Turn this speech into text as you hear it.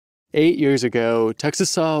8 years ago, Texas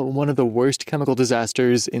saw one of the worst chemical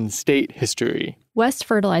disasters in state history. West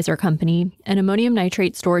Fertilizer Company, an ammonium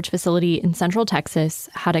nitrate storage facility in central Texas,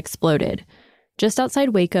 had exploded, just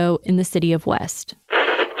outside Waco in the city of West.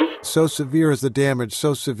 So severe is the damage,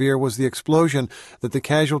 so severe was the explosion that the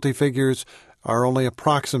casualty figures are only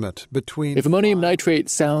approximate between... If ammonium nitrate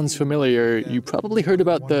sounds familiar, you probably heard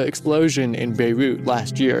about the explosion in Beirut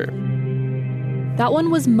last year. That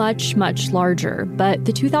one was much, much larger, but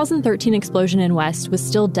the 2013 explosion in West was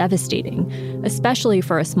still devastating, especially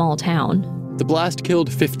for a small town. The blast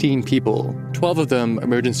killed 15 people, 12 of them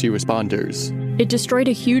emergency responders. It destroyed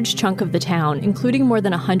a huge chunk of the town, including more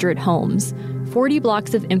than 100 homes. 40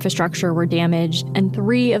 blocks of infrastructure were damaged, and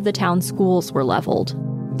 3 of the town's schools were leveled.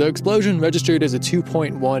 The explosion registered as a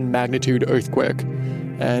 2.1 magnitude earthquake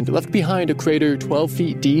and left behind a crater 12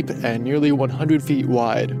 feet deep and nearly 100 feet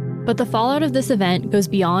wide. But the fallout of this event goes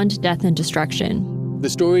beyond death and destruction.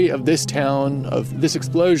 The story of this town, of this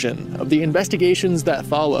explosion, of the investigations that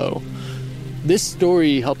follow, this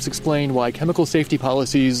story helps explain why chemical safety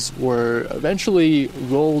policies were eventually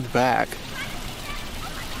rolled back.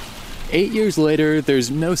 8 years later,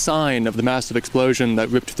 there's no sign of the massive explosion that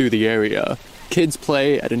ripped through the area. Kids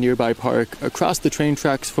play at a nearby park across the train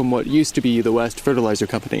tracks from what used to be the West Fertilizer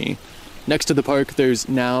Company. Next to the park, there's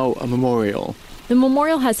now a memorial. The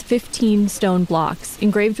memorial has 15 stone blocks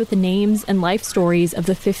engraved with the names and life stories of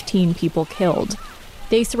the 15 people killed.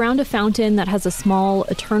 They surround a fountain that has a small,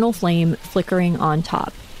 eternal flame flickering on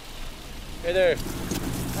top. Hey there.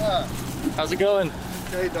 How's it going?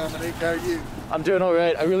 Hey, Dominic. How are you? I'm doing all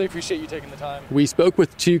right. I really appreciate you taking the time. We spoke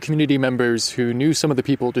with 2 community members who knew some of the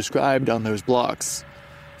people described on those blocks.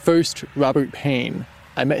 First, Robert Payne.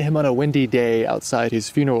 I met him on a windy day outside his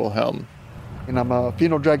funeral home. And I'm a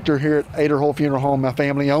funeral director here at Aderhole Funeral Home. My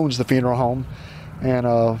family owns the funeral home, and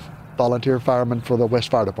a volunteer fireman for the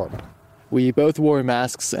West Fire Department. We both wore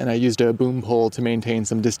masks, and I used a boom pole to maintain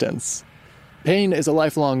some distance. Payne is a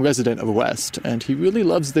lifelong resident of West, and he really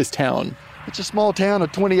loves this town. It's a small town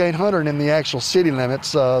of 2,800 in the actual city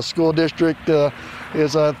limits. School district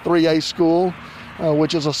is a 3A school,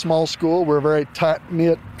 which is a small school. We're a very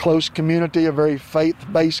tight-knit, close community, a very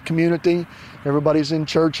faith-based community. Everybody's in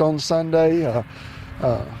church on Sunday. Of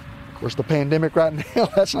course, the pandemic right now,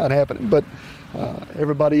 that's not happening. But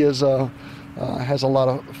everybody has a lot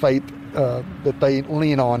of faith that they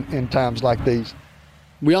lean on in times like these.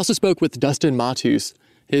 We also spoke with Dustin Matus.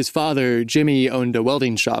 His father, Jimmy, owned a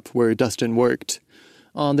welding shop where Dustin worked.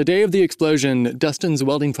 On the day of the explosion, Dustin's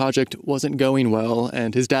welding project wasn't going well,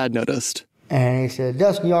 and his dad noticed. And he said,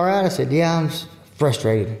 "Dustin, you all right?" I said, "Yeah, I'm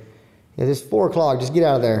frustrated. Yeah, it's 4 o'clock. Just get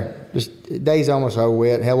out of there. Just day's almost over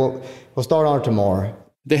with. Hell, we'll start on it tomorrow."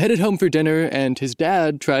 They headed home for dinner, and his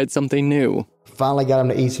dad tried something new. Finally got him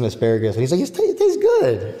to eat some asparagus. And he's like, it tastes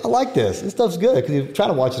good. I like this. This stuff's good. Because he was trying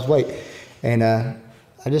to watch his weight. And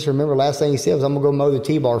I just remember last thing he said was, "I'm going to go mow the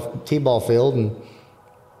T-ball field." And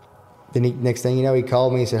then next thing you know, he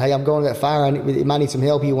called me and said, "Hey, I'm going to that fire. It might need some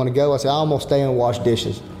help. You want to go?" I said, "I'm going to stay and wash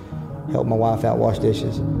dishes." Help my wife out wash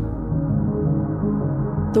dishes.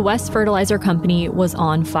 The West Fertilizer Company was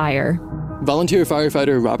on fire. Volunteer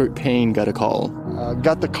firefighter Robert Payne got a call.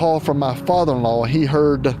 Got the call from my father-in-law. He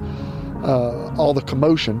heard all the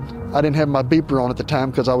commotion. I didn't have my beeper on at the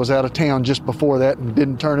time because I was out of town just before that and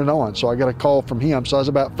didn't turn it on. So I got a call from him. So I was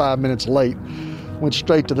about 5 minutes late. Went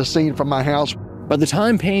straight to the scene from my house. By the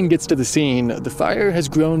time Payne gets to the scene, the fire has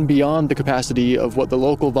grown beyond the capacity of what the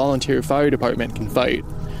local volunteer fire department can fight.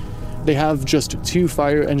 They have just 2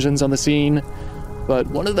 fire engines on the scene, but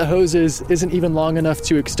one of the hoses isn't even long enough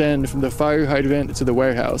to extend from the fire hydrant to the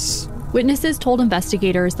warehouse. Witnesses told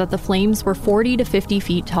investigators that the flames were 40 to 50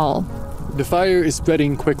 feet tall. The fire is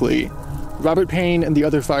spreading quickly. Robert Payne and the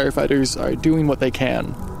other firefighters are doing what they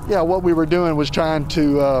can. Yeah, what we were doing was trying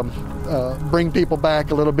to bring people back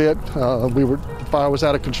a little bit. The fire was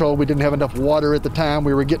out of control. We didn't have enough water at the time.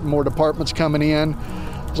 We were getting more departments coming in.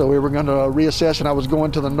 So we were going to reassess, and I was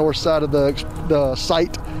going to the north side of the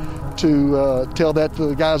site to tell that to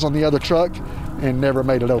the guys on the other truck, and never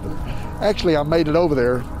made it over there. Actually, I made it over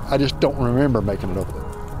there. I just don't remember making it over there.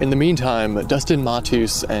 In the meantime, Dustin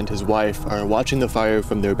Matus and his wife are watching the fire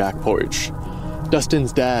from their back porch.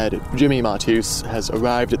 Dustin's dad, Jimmy Matus, has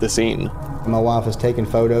arrived at the scene. My wife was taking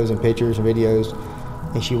photos and pictures and videos,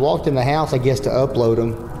 and she walked in the house, I guess, to upload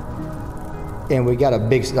them. And we got a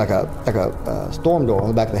big, like a storm door on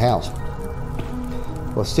the back of the house.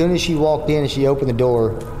 Well, as soon as she walked in and she opened the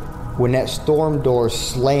door, when that storm door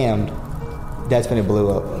slammed, that's when it blew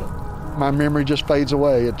up. My memory just fades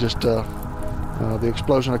away. It just, the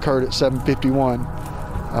explosion occurred at 7:51.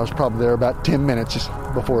 I was probably there about 10 minutes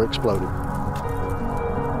before it exploded.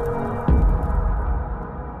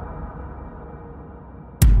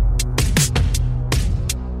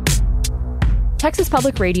 Texas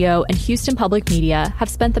Public Radio and Houston Public Media have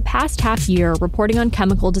spent the past half year reporting on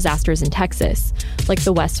chemical disasters in Texas, like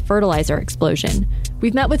the West Fertilizer explosion.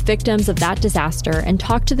 We've met with victims of that disaster and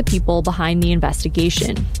talked to the people behind the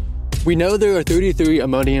investigation. We know there are 33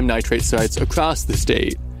 ammonium nitrate sites across the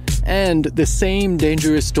state, and the same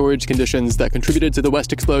dangerous storage conditions that contributed to the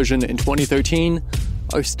West explosion in 2013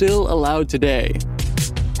 are still allowed today.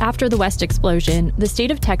 After the West explosion, the state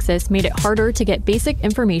of Texas made it harder to get basic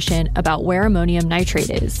information about where ammonium nitrate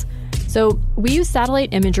is. So we used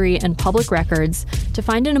satellite imagery and public records to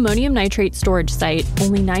find an ammonium nitrate storage site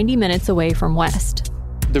only 90 minutes away from West.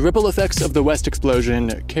 The ripple effects of the West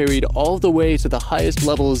explosion carried all the way to the highest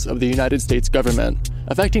levels of the United States government,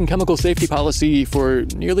 affecting chemical safety policy for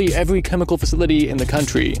nearly every chemical facility in the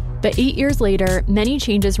country. But 8 years later, many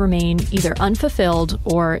changes remain either unfulfilled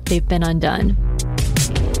or they've been undone.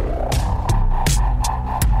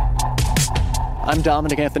 I'm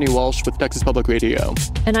Dominic Anthony Walsh with Texas Public Radio.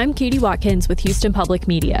 And I'm Katie Watkins with Houston Public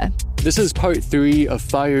Media. This is part 3 of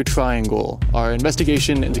Fire Triangle, our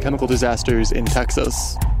investigation into chemical disasters in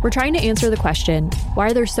Texas. We're trying to answer the question, why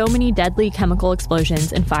are there so many deadly chemical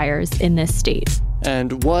explosions and fires in this state?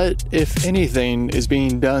 And what, if anything, is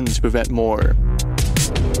being done to prevent more?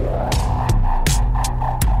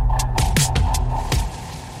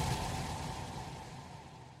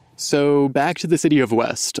 So back to the city of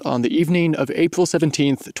West on the evening of April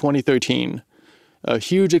 17th, 2013. A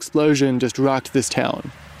huge explosion just rocked this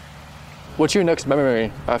town. What's your next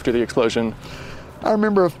memory after the explosion? I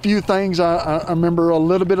remember a few things. I remember a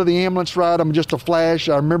little bit of the ambulance ride. I'm just a flash.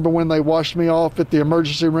 I remember when they washed me off at the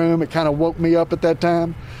emergency room. It kind of woke me up at that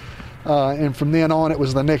time. And from then on, it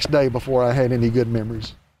was the next day before I had any good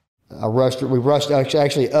memories. We rushed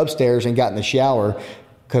actually upstairs and got in the shower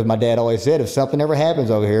because my dad always said, if something ever happens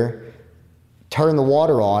over here, turn the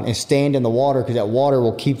water on and stand in the water because that water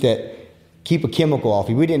will keep a chemical off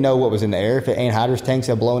you. We didn't know what was in the air. If the anhydrous tanks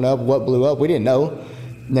had blown up, what blew up, we didn't know.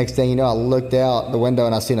 Next thing you know, I looked out the window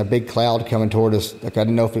and I seen a big cloud coming toward us. Like I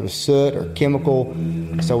didn't know if it was soot or chemical.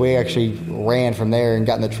 So we actually ran from there and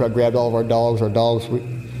got in the truck, grabbed all of our dogs.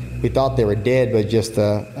 We thought they were dead, but just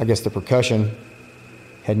I guess the percussion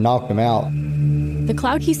had knocked them out. The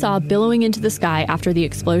cloud he saw billowing into the sky after the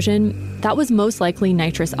explosion, that was most likely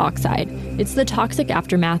nitrous oxide. It's the toxic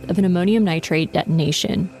aftermath of an ammonium nitrate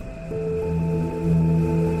detonation.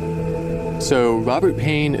 So Robert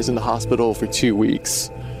Payne is in the hospital for 2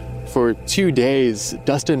 weeks. For 2 days,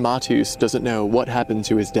 Dustin Matus doesn't know what happened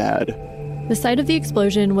to his dad. The site of the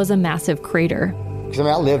explosion was a massive crater. Because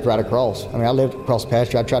I lived right across. I lived across the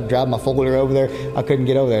pasture. I tried to drive my four-wheeler over there. I couldn't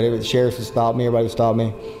get over there. The sheriff would stop me. Everybody would stop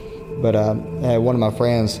me. But one of my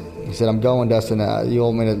friends, he said, I'm going, Dustin. You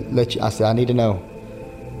want me to let you? I said, I need to know.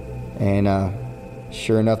 And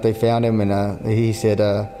sure enough, they found him. And he said,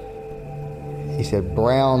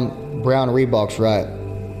 brown Reeboks, right?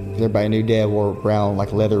 Everybody knew Dad wore brown,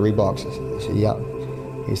 like leather Reeboks. I said, yeah.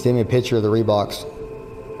 He sent me a picture of the Reeboks.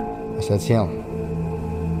 I said, that's him.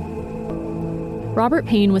 Robert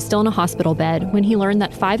Payne was still in a hospital bed when he learned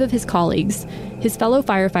that 5 of his colleagues, his fellow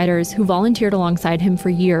firefighters who volunteered alongside him for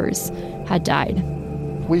years, had died.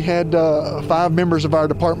 We had 5 members of our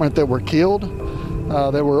department that were killed.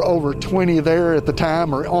 There were over 20 there at the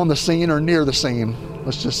time or on the scene or near the scene.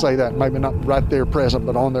 Let's just say that. Maybe not right there present,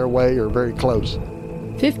 but on their way or very close.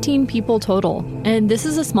 15 people total. And this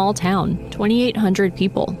is a small town, 2,800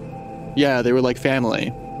 people. Yeah, they were like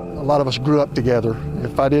family. A lot of us grew up together.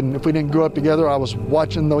 If we didn't grow up together, I was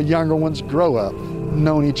watching the younger ones grow up,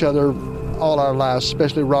 known each other all our lives,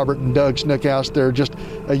 especially Robert and Doug Snookhouse. They're just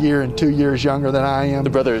a year and 2 years younger than I am.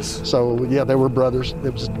 The brothers. So, yeah, they were brothers.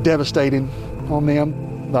 It was devastating on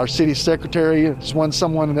them. Our city secretary is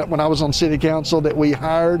someone that when I was on city council that we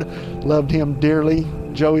hired, loved him dearly,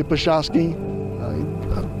 Joey Pashowski.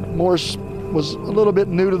 Morris was a little bit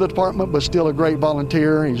new to the department, but still a great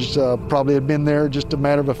volunteer. He's probably had been there just a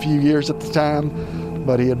matter of a few years at the time,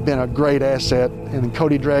 but he had been a great asset. And then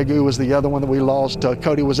Cody Dragoo was the other one that we lost.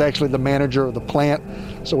 Cody was actually the manager of the plant,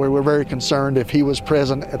 so we were very concerned if he was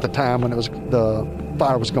present at the time when the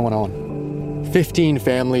fire was going on. 15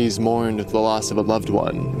 families mourned the loss of a loved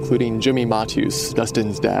one, including Jimmy Matus,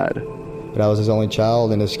 Dustin's dad. But I was his only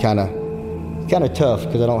child, and it's kind of tough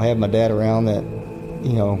because I don't have my dad around that,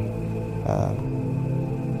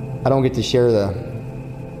 I don't get to share the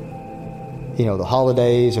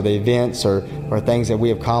holidays or the events or things that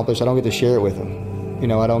we accomplished. I don't get to share it with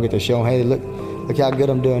him. I don't get to show him, hey, look how good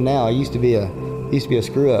I'm doing now. I used to be a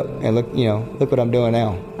screw up, and look what I'm doing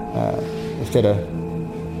now. Instead of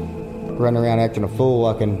running around acting a fool,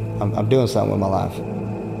 I'm doing something with my life.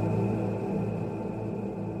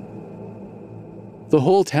 The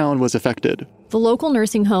whole town was affected. The local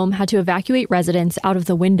nursing home had to evacuate residents out of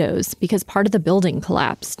the windows because part of the building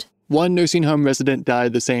collapsed. One nursing home resident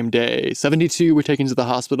died the same day. 72 were taken to the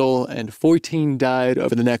hospital, and 14 died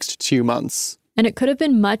over the next 2 months. And it could have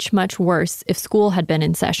been much, much worse if school had been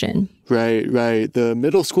in session. Right. The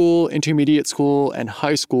middle school, intermediate school, and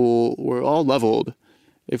high school were all leveled.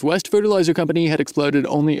 If West Fertilizer Company had exploded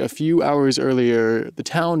only a few hours earlier, the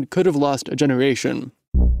town could have lost a generation.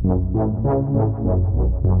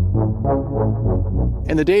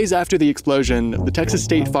 In the days after the explosion, the Texas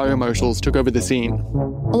State Fire Marshals took over the scene.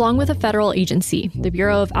 Along with a federal agency, the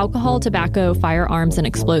Bureau of Alcohol, Tobacco, Firearms, and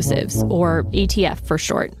Explosives, or ATF for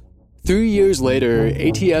short. 3 years later,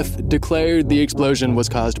 ATF declared the explosion was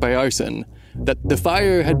caused by arson, that the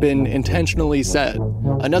fire had been intentionally set.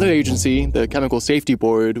 Another agency, the Chemical Safety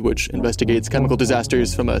Board, which investigates chemical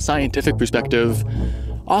disasters from a scientific perspective,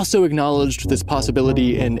 also acknowledged this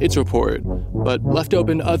possibility in its report, but left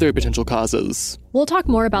open other potential causes. We'll talk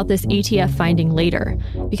more about this ATF finding later,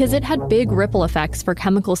 because it had big ripple effects for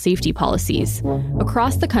chemical safety policies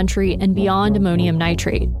across the country and beyond ammonium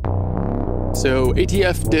nitrate. So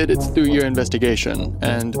ATF did its 3-year investigation,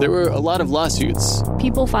 and there were a lot of lawsuits.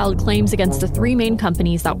 People filed claims against the 3 main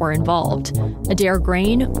companies that were involved. Adair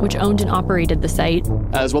Grain, which owned and operated the site,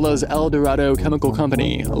 as well as El Dorado Chemical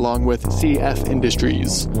Company, along with CF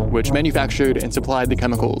Industries, which manufactured and supplied the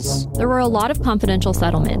chemicals. There were a lot of confidential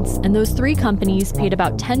settlements, and those 3 companies paid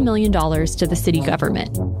about $10 million to the city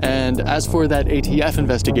government. And as for that ATF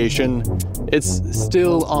investigation, it's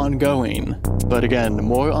still ongoing. But again,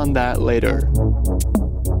 more on that later.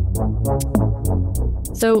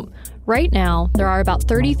 So, right now, there are about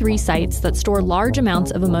 33 sites that store large amounts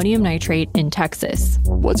of ammonium nitrate in Texas.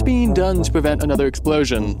 What's being done to prevent another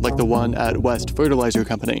explosion like the one at West Fertilizer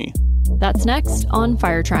Company? That's next on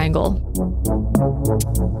Fire Triangle.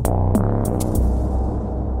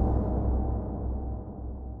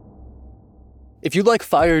 If you like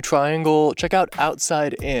Fire Triangle, check out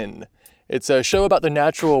Outside In. It's a show about the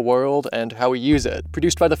natural world and how we use it,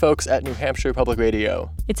 produced by the folks at New Hampshire Public Radio.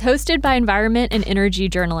 It's hosted by environment and energy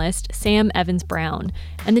journalist Sam Evans-Brown,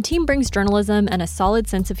 and the team brings journalism and a solid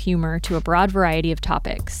sense of humor to a broad variety of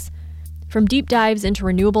topics. From deep dives into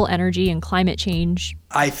renewable energy and climate change.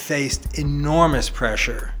 I faced enormous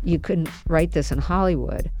pressure. You couldn't write this in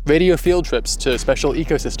Hollywood. Radio field trips to special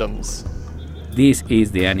ecosystems. This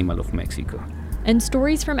is the animal of Mexico. And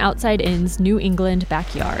stories from Outside In's New England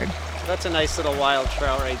backyard. That's a nice little wild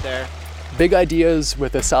trout right there. Big ideas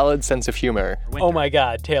with a solid sense of humor. Oh my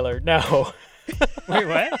God, Taylor, no. Wait,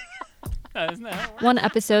 what? One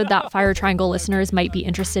episode that Fire Triangle listeners might be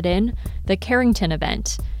interested in, the Carrington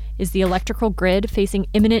event. Is the electrical grid facing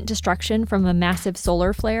imminent destruction from a massive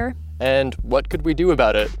solar flare? And what could we do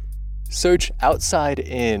about it? Search Outside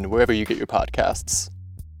In wherever you get your podcasts.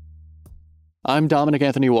 I'm Dominic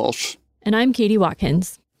Anthony Walsh. And I'm Katie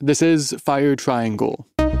Watkins. This is Fire Triangle.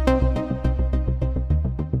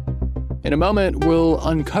 In a moment, we'll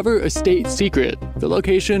uncover a state secret, the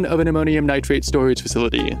location of an ammonium nitrate storage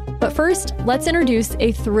facility. But first, let's introduce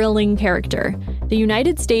a thrilling character, the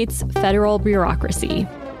United States federal bureaucracy.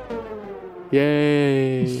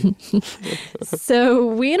 Yay! So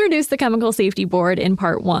we introduced the Chemical Safety Board in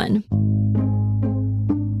part 1.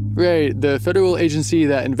 Right, the federal agency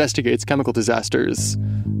that investigates chemical disasters.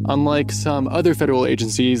 Unlike some other federal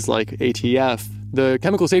agencies like ATF, the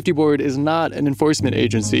Chemical Safety Board is not an enforcement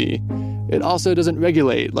agency. It also doesn't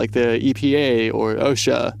regulate like the EPA or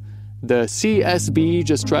OSHA. The CSB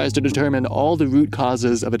just tries to determine all the root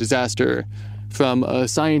causes of a disaster from a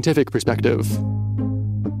scientific perspective.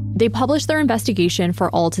 They publish their investigation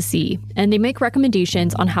for all to see, and they make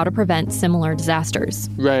recommendations on how to prevent similar disasters.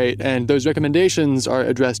 Right, and those recommendations are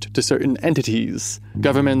addressed to certain entities.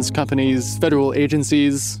 Governments, companies, federal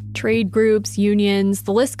agencies. Trade groups, unions,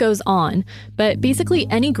 the list goes on. But basically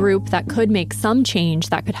any group that could make some change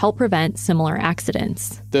that could help prevent similar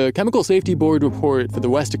accidents. The Chemical Safety Board report for the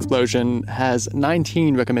West explosion has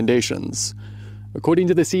 19 recommendations. According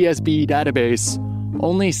to the CSB database,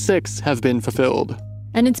 only 6 have been fulfilled.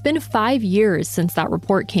 And it's been 5 years since that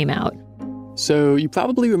report came out. So you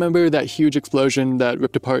probably remember that huge explosion that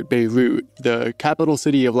ripped apart Beirut, the capital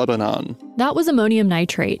city of Lebanon. That was ammonium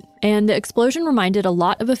nitrate, and the explosion reminded a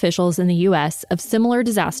lot of officials in the U.S. of similar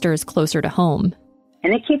disasters closer to home.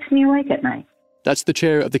 And it keeps me awake at night. That's the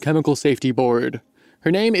chair of the Chemical Safety Board.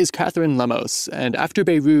 Her name is Catherine Lemos, and after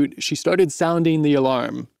Beirut, she started sounding the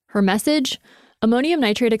alarm. Her message? Ammonium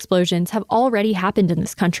nitrate explosions have already happened in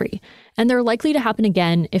this country, and they're likely to happen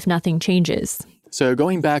again if nothing changes. So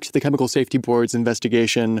going back to the Chemical Safety Board's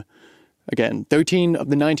investigation, again, 13 of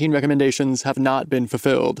the 19 recommendations have not been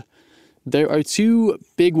fulfilled. There are two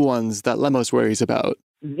big ones that Lemos worries about.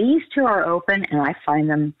 These two are open, and I find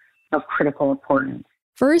them of critical importance.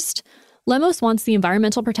 First, Lemos wants the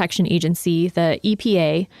Environmental Protection Agency, the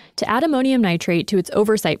EPA, to add ammonium nitrate to its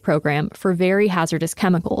oversight program for very hazardous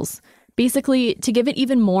chemicals, basically to give it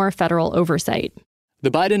even more federal oversight.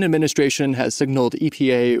 The Biden administration has signaled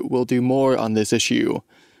EPA will do more on this issue.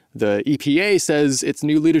 The EPA says its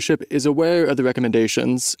new leadership is aware of the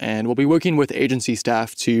recommendations and will be working with agency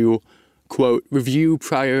staff to, quote, review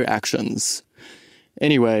prior actions.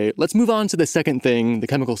 Anyway, let's move on to the second thing the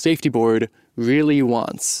Chemical Safety Board really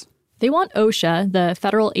wants. They want OSHA, the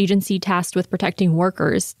federal agency tasked with protecting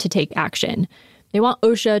workers, to take action. They want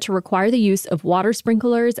OSHA to require the use of water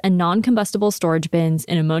sprinklers and non-combustible storage bins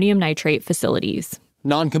in ammonium nitrate facilities.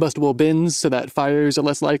 Non-combustible bins so that fires are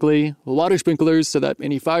less likely, water sprinklers so that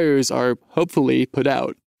any fires are hopefully put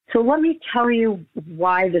out. So let me tell you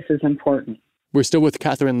why this is important. We're still with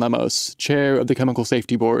Catherine Lemos, chair of the Chemical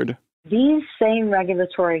Safety Board. These same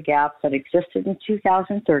regulatory gaps that existed in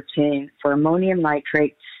 2013 for ammonium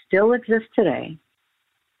nitrate still exist today.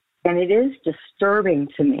 And it is disturbing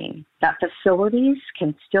to me that facilities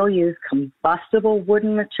can still use combustible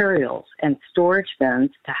wooden materials and storage bins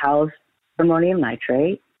to house ammonium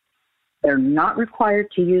nitrate. They're not required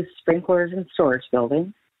to use sprinklers in storage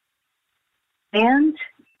buildings. And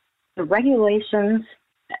the regulations,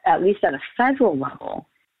 at least at a federal level,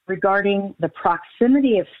 regarding the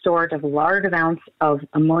proximity of storage of large amounts of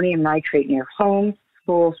ammonium nitrate near homes,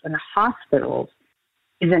 schools, and hospitals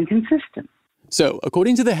is inconsistent. So,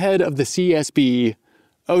 according to the head of the CSB,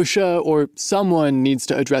 OSHA or someone needs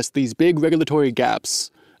to address these big regulatory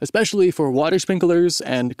gaps, especially for water sprinklers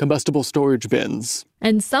and combustible storage bins.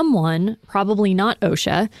 And someone, probably not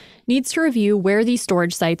OSHA, needs to review where these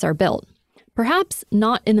storage sites are built. Perhaps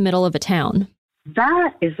not in the middle of a town.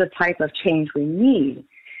 That is the type of change we need.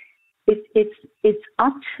 It's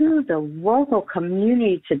up to the local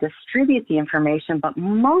community to distribute the information, but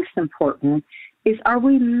most important is, are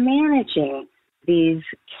we managing these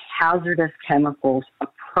hazardous chemicals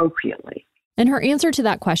appropriately? And her answer to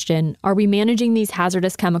that question, are we managing these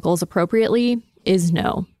hazardous chemicals appropriately, is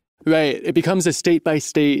no. Right. It becomes a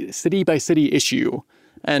state-by-state, city-by-city issue.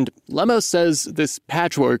 And Lemos says this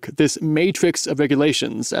patchwork, this matrix of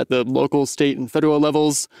regulations at the local, state, and federal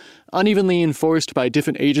levels, unevenly enforced by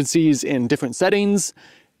different agencies in different settings,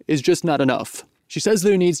 is just not enough. She says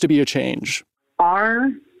there needs to be a change. Our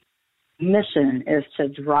mission is to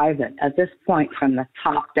drive it at this point from the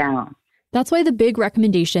top down. That's why the big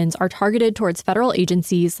recommendations are targeted towards federal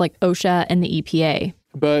agencies like OSHA and the EPA.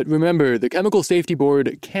 But remember, the Chemical Safety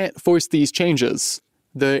Board can't force these changes.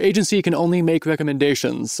 The agency can only make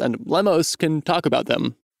recommendations, and Lemos can talk about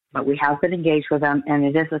them. But we have been engaged with them, and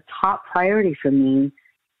it is a top priority for me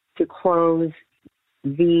to close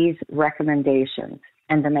these recommendations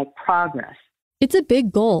and to make progress. It's a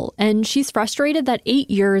big goal, and she's frustrated that 8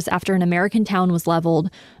 years after an American town was leveled,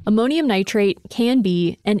 ammonium nitrate can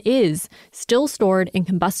be, and is, still stored in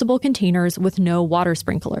combustible containers with no water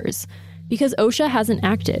sprinklers, because OSHA hasn't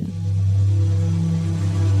acted.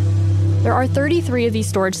 There are 33 of these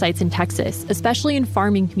storage sites in Texas, especially in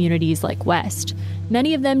farming communities like West,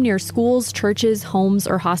 many of them near schools, churches, homes,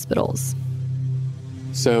 or hospitals.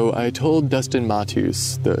 So I told Dustin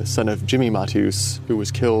Matus, the son of Jimmy Matus, who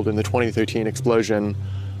was killed in the 2013 explosion,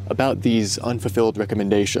 about these unfulfilled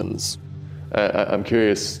recommendations. I'm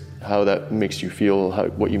curious how that makes you feel,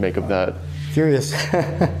 what you make of that. Furious.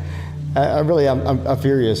 I'm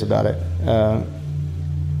furious about it.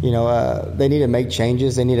 They need to make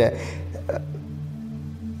changes. They need to...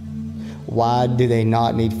 Why do they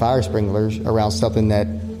not need fire sprinklers around something that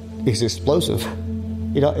is explosive?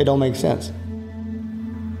 It don't make sense.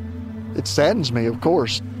 It saddens me, of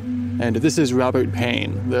course. And this is Robert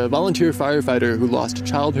Payne, the volunteer firefighter who lost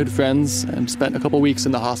childhood friends and spent a couple weeks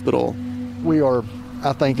in the hospital. We are,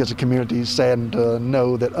 I think, as a community, saddened to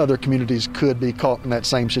know that other communities could be caught in that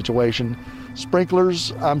same situation.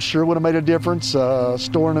 Sprinklers, I'm sure, would have made a difference.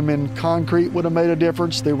 Storing them in concrete would have made a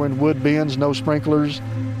difference. They were in wood bins, no sprinklers.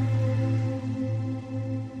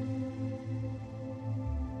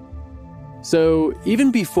 So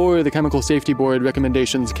even before the Chemical Safety Board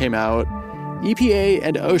recommendations came out, EPA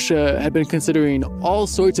and OSHA had been considering all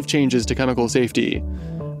sorts of changes to chemical safety.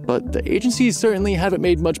 But the agencies certainly haven't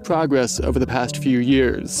made much progress over the past few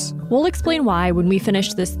years. We'll explain why when we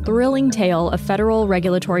finish this thrilling tale of federal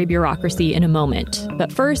regulatory bureaucracy in a moment.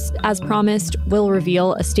 But first, as promised, we'll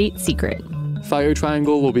reveal a state secret. Fire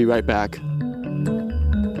Triangle will be right back.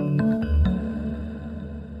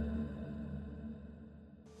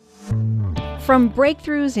 From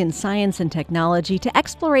breakthroughs in science and technology to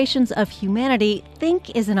explorations of humanity,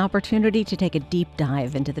 Think is an opportunity to take a deep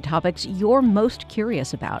dive into the topics you're most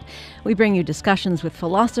curious about. We bring you discussions with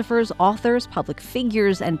philosophers, authors, public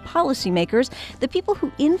figures, and policymakers, the people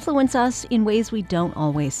who influence us in ways we don't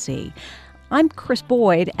always see. I'm Chris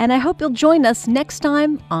Boyd, and I hope you'll join us next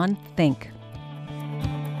time on Think.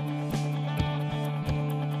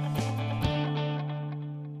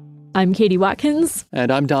 I'm Katie Watkins.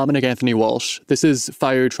 And I'm Dominic Anthony Walsh. This is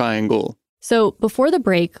Fire Triangle. So before the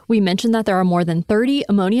break, we mentioned that there are more than 30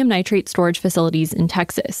 ammonium nitrate storage facilities in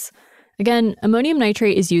Texas. Again, ammonium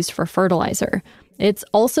nitrate is used for fertilizer. It's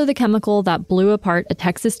also the chemical that blew apart a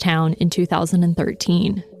Texas town in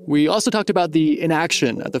 2013. We also talked about the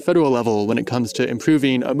inaction at the federal level when it comes to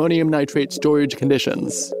improving ammonium nitrate storage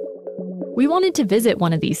conditions. We wanted to visit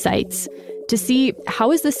one of these sites to see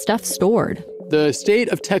how is this stuff stored. The state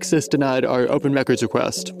of Texas denied our open records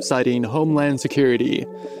request, citing Homeland Security.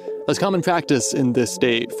 That's common practice in this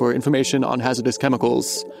state for information on hazardous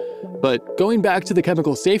chemicals. But going back to the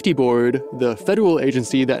Chemical Safety Board, the federal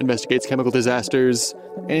agency that investigates chemical disasters,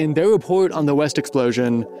 in their report on the West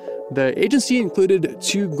explosion, the agency included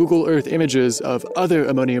 2 Google Earth images of other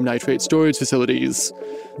ammonium nitrate storage facilities.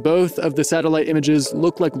 Both of the satellite images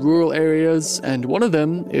look like rural areas, and one of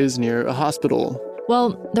them is near a hospital.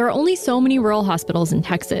 Well, there are only so many rural hospitals in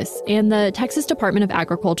Texas, and the Texas Department of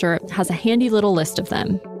Agriculture has a handy little list of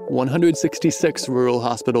them. 166 rural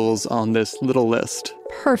hospitals on this little list.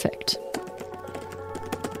 Perfect.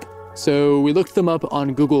 So we looked them up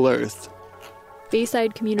on Google Earth.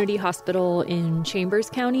 Bayside Community Hospital in Chambers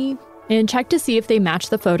County, and checked to see if they match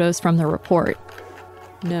the photos from the report.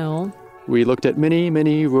 No. We looked at many,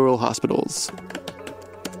 many rural hospitals.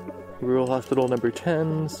 Rural Hospital number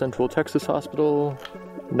 10, Central Texas Hospital.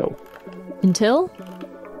 No. Until?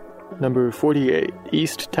 Number 48,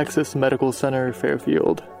 East Texas Medical Center,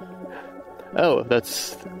 Fairfield. Oh,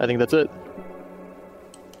 I think that's it.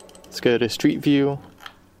 Let's go to Street View.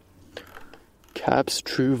 CAPS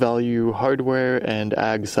True Value Hardware and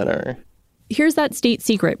Ag Center. Here's that state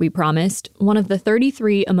secret we promised, one of the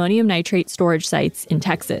 33 ammonium nitrate storage sites in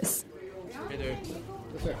Texas. Hey there.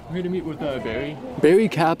 I'm here to meet with Barry. Barry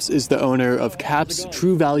Capps is the owner of Capps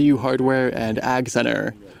True Value Hardware and Ag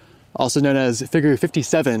Center, also known as Figure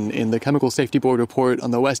 57 in the Chemical Safety Board report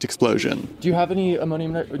on the West explosion. Do you have any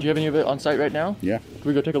ammonium nitrate? Do you have any of it on site right now? Yeah. Can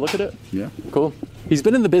we go take a look at it? Yeah. Cool. He's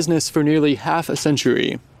been in the business for nearly half a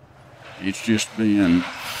century. It's just been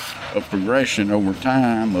a progression over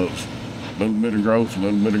time of a little bit of growth, a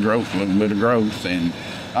little bit of growth, a little bit of growth, and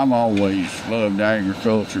I've always loved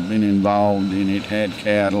agriculture, been involved in it, had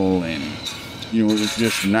cattle, and, it's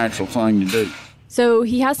just a natural thing to do. So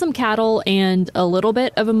he has some cattle and a little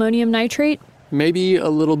bit of ammonium nitrate? Maybe a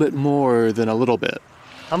little bit more than a little bit.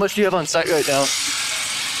 How much do you have on site right now?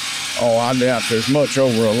 Oh, I doubt there's much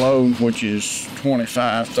over a load, which is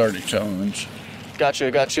 25, 30 tons.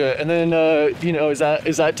 Gotcha. And then, is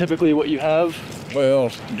that typically what you have?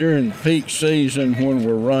 Well, during the peak season when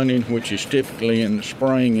we're running, which is typically in the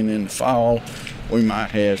spring and in the fall, we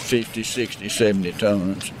might have 50, 60, 70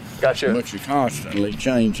 tons. Gotcha. But you're constantly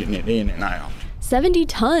changing it in and out. 70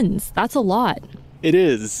 tons. That's a lot. It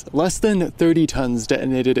is. Less than 30 tons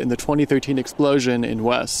detonated in the 2013 explosion in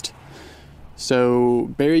West.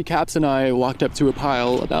 So Barry Capps and I walked up to a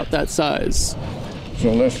pile about that size.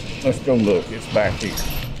 So let's go look. It's back here.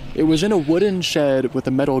 It was in a wooden shed with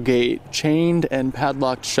a metal gate, chained and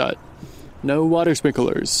padlocked shut. No water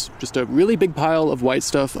sprinklers, just a really big pile of white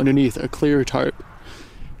stuff underneath a clear tarp.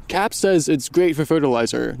 Capps says it's great for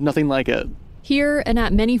fertilizer, nothing like it. Here and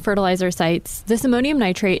at many fertilizer sites, this ammonium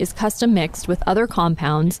nitrate is custom mixed with other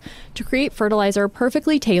compounds to create fertilizer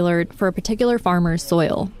perfectly tailored for a particular farmer's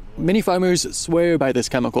soil. Many farmers swear by this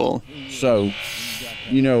chemical. So,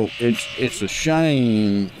 it's a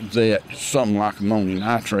shame that something like ammonium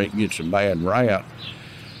nitrate gets a bad rap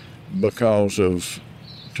because of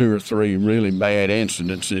 2 or 3 really bad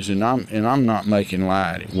incidences, and I'm not making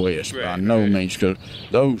light at West by no means, because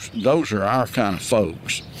those are our kind of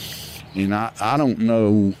folks, and I don't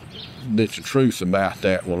know that the truth about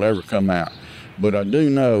that will ever come out, but I do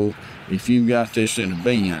know if you've got this in a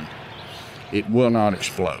bin, it will not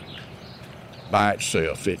explode by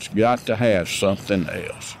itself. It's got to have something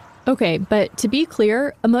else. Okay, but to be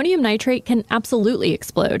clear, ammonium nitrate can absolutely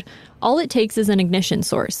explode. All it takes is an ignition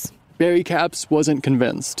source. Barry Capps wasn't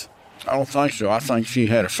convinced. I don't think so. I think if you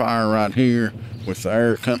had a fire right here with the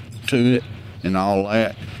air coming to it and all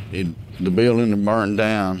that, the building would burn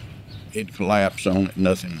down, it'd collapse on it,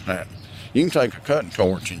 nothing would happen. You can take a cutting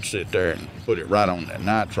torch and sit there and put it right on that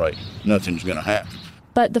nitrate. Nothing's going to happen.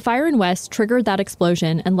 But the fire in West triggered that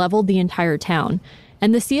explosion and leveled the entire town.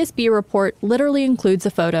 And the CSB report literally includes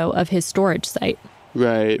a photo of his storage site.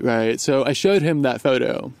 Right. So I showed him that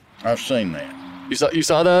photo. I've seen that. You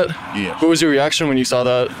saw that? Yes. What was your reaction when you saw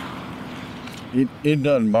that? It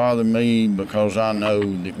doesn't bother me because I know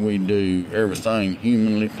that we do everything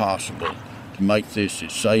humanly possible to make this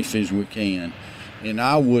as safe as we can. And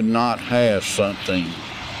I would not have something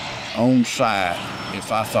on site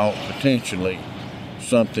if I thought potentially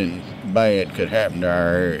something bad could happen to our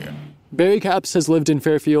area. Barry Capps has lived in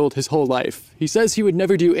Fairfield his whole life. He says he would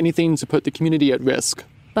never do anything to put the community at risk.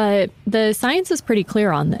 But the science is pretty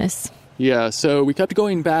clear on this. Yeah, so we kept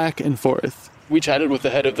going back and forth. We chatted with the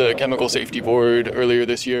head of the Chemical Safety Board earlier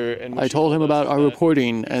this year, and I told him about our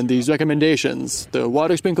reporting and these recommendations, the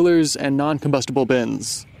water sprinklers and non-combustible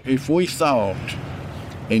bins. If we thought,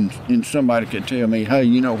 and somebody could tell me, hey,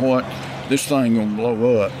 you know what, this thing gonna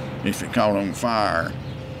blow up if it caught on fire,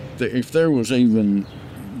 if there was even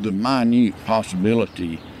the minute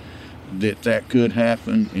possibility that could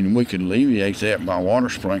happen and we could alleviate that by water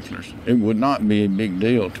sprinklers, it would not be a big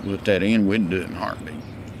deal to put that in. We'd do it in a heartbeat.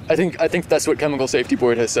 I think that's what Chemical Safety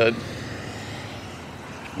Board has said.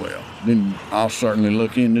 Well, then I'll certainly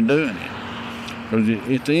look into doing it.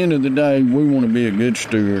 Because at the end of the day, we want to be a good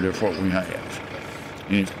steward of what we have.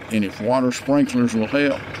 And if water sprinklers will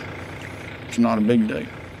help, it's not a big deal.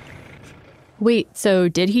 Wait, so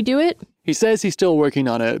did he do it? He says he's still working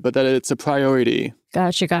on it, but that it's a priority.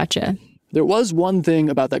 Gotcha. There was one thing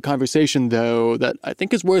about that conversation, though, that I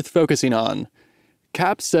think is worth focusing on.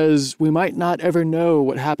 Capps says we might not ever know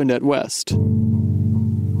what happened at West.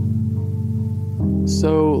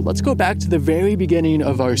 So let's go back to the very beginning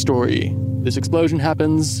of our story. This explosion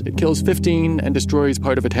happens, it kills 15 and destroys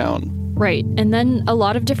part of a town. Right, and then a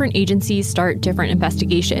lot of different agencies start different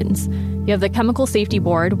investigations. You have the Chemical Safety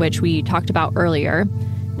Board, which we talked about earlier.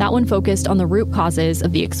 That one focused on the root causes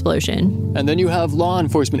of the explosion. And then you have law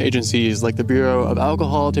enforcement agencies like the Bureau of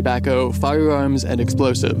Alcohol, Tobacco, Firearms, and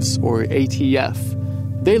Explosives, or ATF.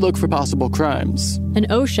 They look for possible crimes. And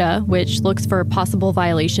OSHA, which looks for possible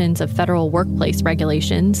violations of federal workplace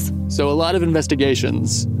regulations. So a lot of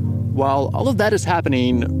investigations. While all of that is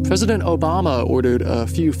happening, President Obama ordered a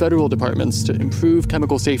few federal departments to improve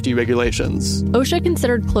chemical safety regulations. OSHA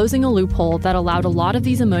considered closing a loophole that allowed a lot of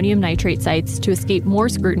these ammonium nitrate sites to escape more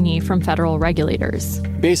scrutiny from federal regulators.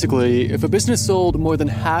 Basically, if a business sold more than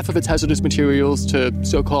half of its hazardous materials to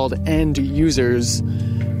so-called end users,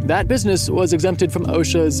 that business was exempted from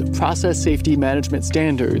OSHA's process safety management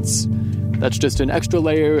standards. That's just an extra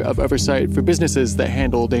layer of oversight for businesses that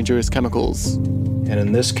handle dangerous chemicals. And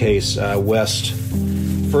in this case, West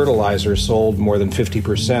Fertilizer sold more than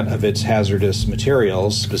 50% of its hazardous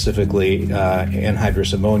materials, specifically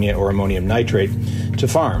anhydrous ammonia or ammonium nitrate, to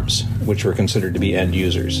farms, which were considered to be end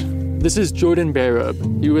users. This is Jordan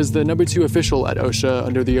Barab. He was the number 2 official at OSHA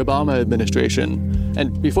under the Obama administration.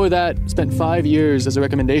 And before that, spent 5 years as a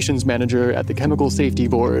recommendations manager at the Chemical Safety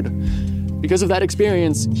Board. Because of that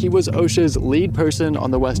experience, he was OSHA's lead person on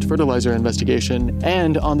the West Fertilizer investigation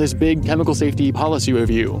and on this big chemical safety policy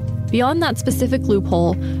review. Beyond that specific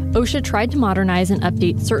loophole, OSHA tried to modernize and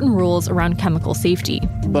update certain rules around chemical safety.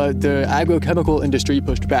 But the agrochemical industry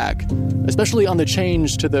pushed back, especially on the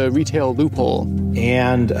change to the retail loophole.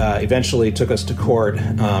 And eventually took us to court,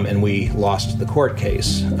 and we lost the court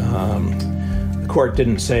case. The court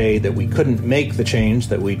didn't say that we couldn't make the change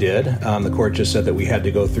that we did. The court just said that we had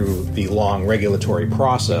to go through the long regulatory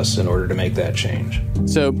process in order to make that change.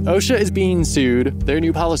 So OSHA is being sued. Their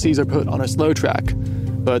new policies are put on a slow track,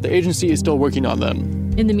 but the agency is still working on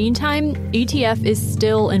them. In the meantime, ATF is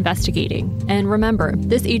still investigating. And remember,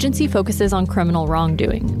 this agency focuses on criminal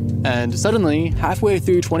wrongdoing. And suddenly, halfway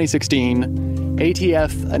through 2016,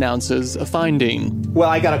 ATF announces a finding. Well,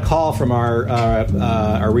 I got a call from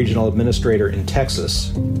our regional administrator in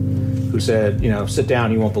Texas who said, sit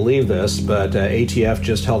down, you won't believe this, but ATF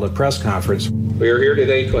just held a press conference. We are here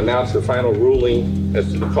today to announce the final ruling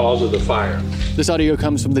as to the cause of the fire. This audio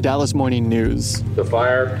comes from the Dallas Morning News. The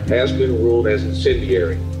fire has been ruled as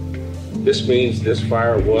incendiary. This means this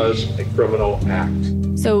fire was a criminal act.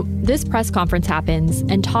 So this press conference happens,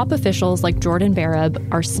 and top officials like Jordan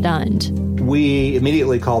Barab are stunned. We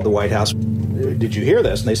immediately called the White House. Did you hear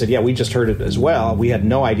this? And they said, yeah, we just heard it as well. We had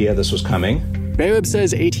no idea this was coming. Barab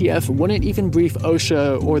says ATF wouldn't even brief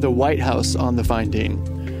OSHA or the White House on the finding.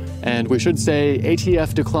 And we should say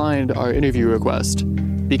ATF declined our interview request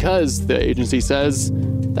because, the agency says,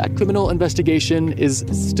 that criminal investigation is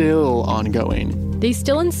still ongoing. They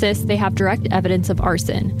still insist they have direct evidence of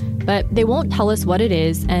arson, but they won't tell us what it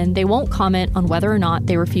is, and they won't comment on whether or not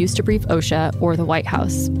they refuse to brief OSHA or the White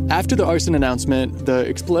House. After the arson announcement, the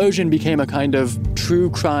explosion became a kind of true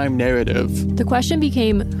crime narrative. The question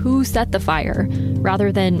became who set the fire,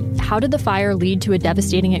 rather than how did the fire lead to a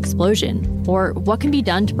devastating explosion, or what can be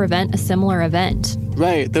done to prevent a similar event.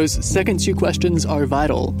 Right, those second two questions are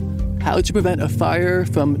vital. How to prevent a fire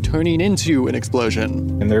from turning into an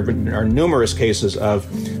explosion. And there are numerous cases of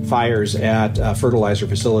fires at fertilizer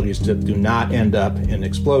facilities that do not end up in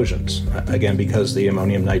explosions, again, because the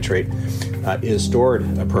ammonium nitrate is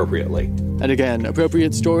stored appropriately. And again,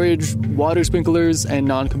 appropriate storage, water sprinklers, and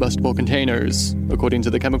non-combustible containers, according to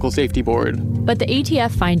the Chemical Safety Board. But the ATF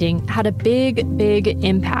finding had a big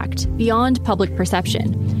impact beyond public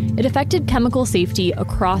perception. It affected chemical safety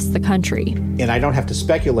across the country. And I don't have to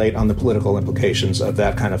speculate on the political implications of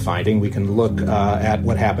that kind of finding. We can look at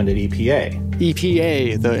what happened at EPA.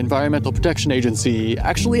 EPA, the Environmental Protection Agency,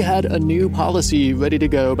 actually had a new policy ready to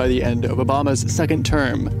go by the end of Obama's second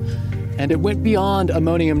term. And it went beyond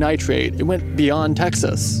ammonium nitrate. It went beyond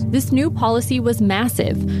Texas. This new policy was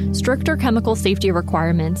massive, stricter chemical safety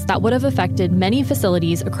requirements that would have affected many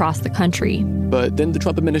facilities across the country. But then the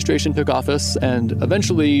Trump administration took office and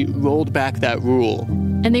eventually rolled back that rule.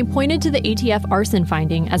 And they pointed to the ATF arson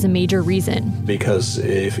finding as a major reason. Because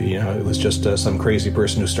if it was just some crazy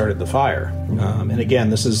person who started the fire. And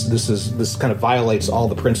again, this kind of violates all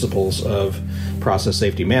the principles of process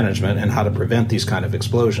safety management and how to prevent these kind of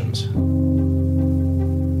explosions.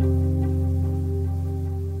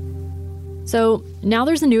 So now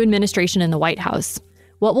there's a new administration in the White House.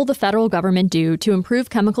 What will the federal government do to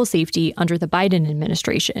improve chemical safety under the Biden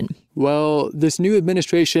administration? Well, this new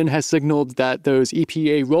administration has signaled that those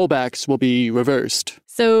EPA rollbacks will be reversed.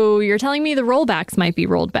 So you're telling me the rollbacks might be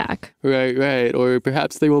rolled back? Right. Or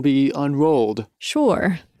perhaps they will be unrolled.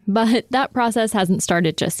 Sure, but that process hasn't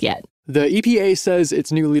started just yet. The EPA says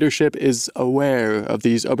its new leadership is aware of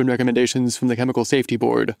these open recommendations from the Chemical Safety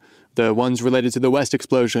Board, the ones related to the West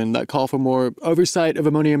explosion that call for more oversight of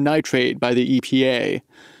ammonium nitrate by the EPA.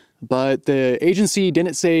 But the agency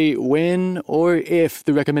didn't say when or if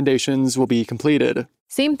the recommendations will be completed.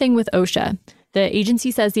 Same thing with OSHA. The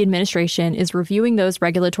agency says the administration is reviewing those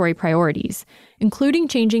regulatory priorities, including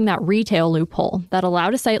changing that retail loophole that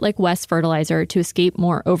allowed a site like West Fertilizer to escape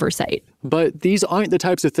more oversight. But these aren't the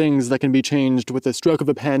types of things that can be changed with a stroke of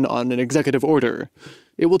a pen on an executive order.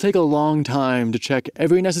 It will take a long time to check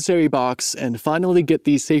every necessary box and finally get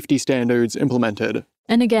these safety standards implemented.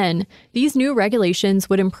 And again, these new regulations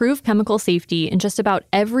would improve chemical safety in just about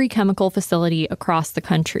every chemical facility across the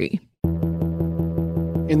country.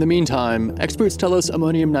 In the meantime, experts tell us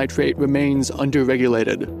ammonium nitrate remains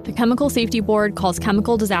underregulated. The Chemical Safety Board calls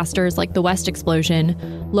chemical disasters like the West explosion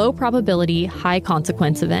low probability, high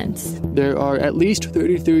consequence events. There are at least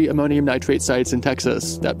 33 ammonium nitrate sites in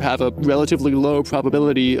Texas that have a relatively low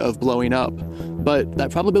probability of blowing up. But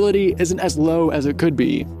that probability isn't as low as it could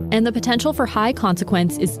be. And the potential for high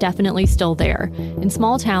consequence is definitely still there in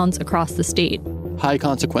small towns across the state. High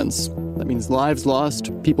consequence. That means lives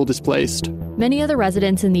lost, people displaced. Many of the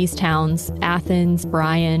residents in these towns, Athens,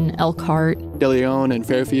 Bryan, Elkhart, De Leon, and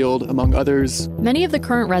Fairfield, among others. Many of the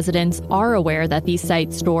current residents are aware that these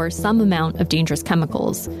sites store some amount of dangerous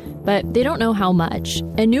chemicals, but they don't know how much,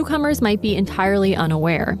 and newcomers might be entirely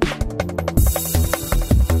unaware.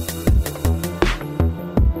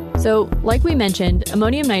 So, like we mentioned,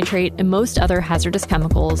 ammonium nitrate and most other hazardous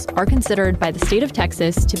chemicals are considered by the state of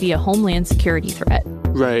Texas to be a homeland security threat.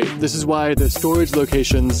 Right. This is why the storage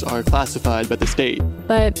locations are classified by the state.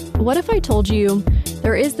 But what if I told you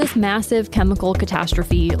there is this massive chemical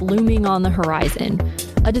catastrophe looming on the horizon,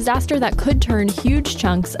 a disaster that could turn huge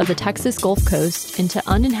chunks of the Texas Gulf Coast into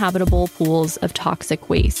uninhabitable pools of toxic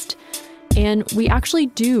waste? And we actually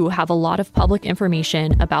do have a lot of public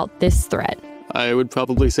information about this threat. I would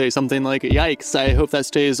probably say something like, yikes, I hope that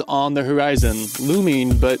stays on the horizon,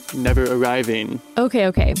 looming but never arriving.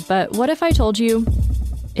 Okay, but what if I told you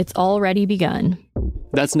it's already begun?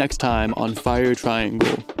 That's next time on Fire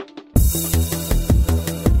Triangle.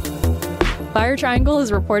 Fire Triangle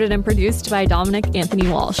is reported and produced by Dominic Anthony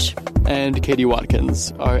Walsh. And Katie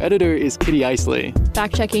Watkins. Our editor is Kitty Isley.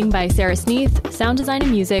 Fact-checking by Sarah Sneath. Sound design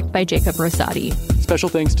and music by Jacob Rosati. Special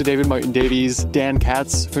thanks to David Martin Davies, Dan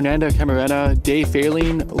Katz, Fernanda Camarena, Dave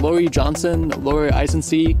Fairling, Lori Johnson, Laura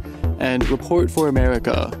Eisensee, and Report for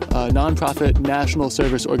America, a nonprofit national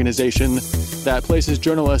service organization that places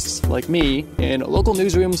journalists like me in local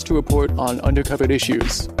newsrooms to report on undercovered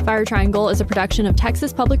issues. Fire Triangle is a production of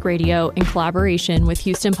Texas Public Radio in collaboration with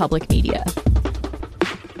Houston Public Media.